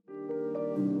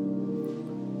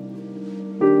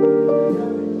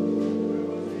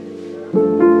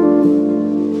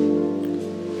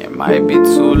It might be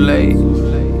too late.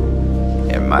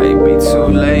 It might be too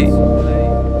late.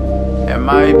 It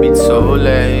might be too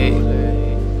late.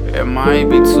 It might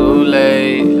be too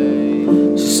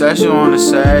late. She said she wanna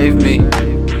save me,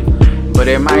 but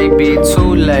it might be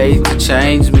too late to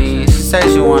change me. She said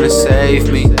she wanna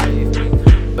save me,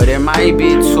 but it might be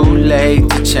too late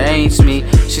to change me.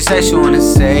 She said she wanna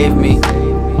save me,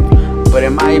 but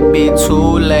it might be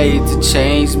too late to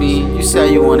change me. You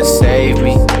said you wanna save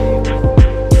me.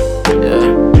 Yeah.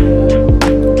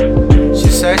 She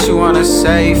said she wanna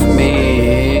save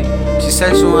me. She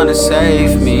said she wanna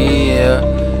save me. Yeah.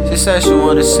 She said she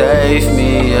wanna save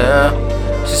me. Yeah.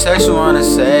 She said she wanna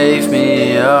save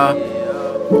me. Yeah.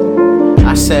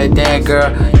 I said, damn girl,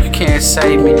 you can't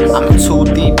save me. I'm too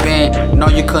deep in, no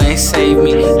you couldn't save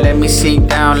me. Let me sink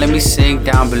down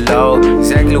below.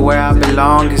 Exactly where I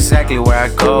belong, exactly where I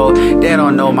go. They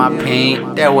don't know my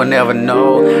pain, they will never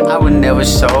know. I would never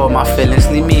show my feelings,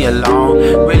 leave me alone.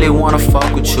 Really wanna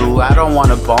fuck with you, I don't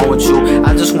wanna bone with you.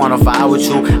 I just wanna vibe with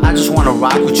you, I just wanna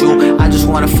rock with you. I just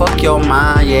wanna fuck your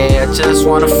mind, yeah, I just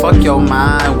wanna fuck your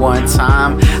mind one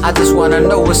time. I just wanna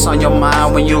know what's on your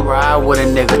mind when you ride with a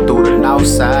nigga through the north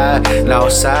side.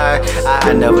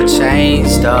 I never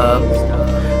changed up.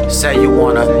 Say you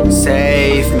wanna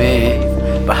save me,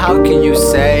 but how can you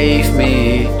save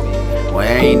me when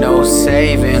ain't no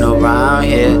saving around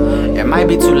here? It might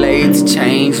be too late to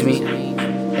change me.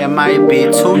 It might be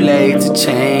too late to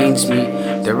change me.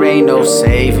 There ain't no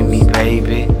saving me,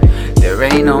 baby. There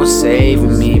ain't no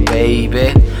saving me,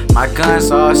 baby. My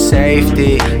guns are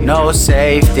safety, no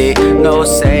safety, no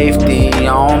safety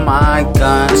on my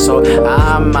gun. So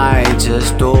I might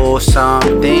just do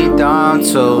something dumb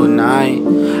tonight.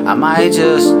 I might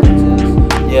just,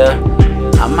 yeah.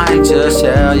 I might just,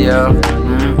 yeah.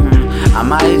 I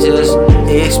might just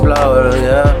explode,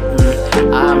 yeah.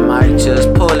 I might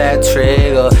just pull that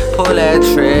trigger.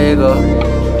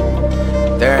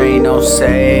 There ain't no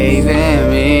saving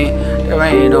me. There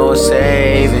ain't no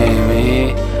saving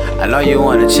me. I know you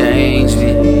wanna change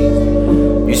me.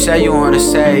 You say you wanna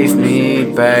save me,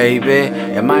 baby.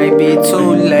 It might be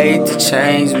too late to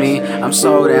change me. I'm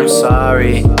so damn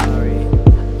sorry.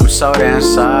 I'm so damn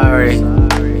sorry.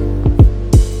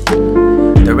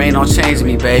 There ain't no changing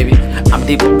me, baby. I'm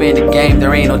deep up in the game,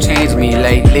 there ain't no changing me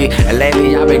lately. And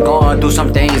lately I've been going through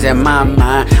some things in my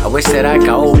mind. I wish that I could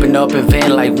open up and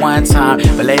vent like one time.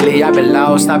 But lately I've been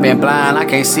lost, I've been blind, I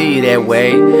can't see that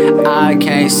way. I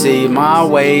can't see my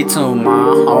way to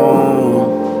my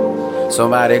home.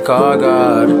 Somebody call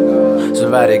God.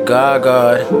 Somebody call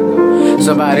God.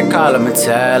 Somebody call him and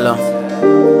tell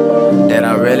him that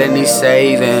I really need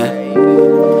saving.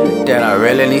 That I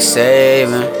really need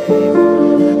saving.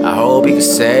 I hope he can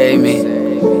save me.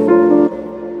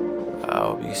 I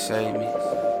hope he can save me.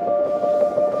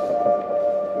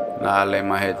 Now I lay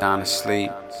my head down to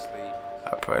sleep.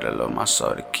 I pray the Lord my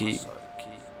soul to keep.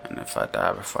 And if I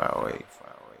die before I wake,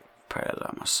 pray the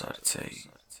Lord my soul to take.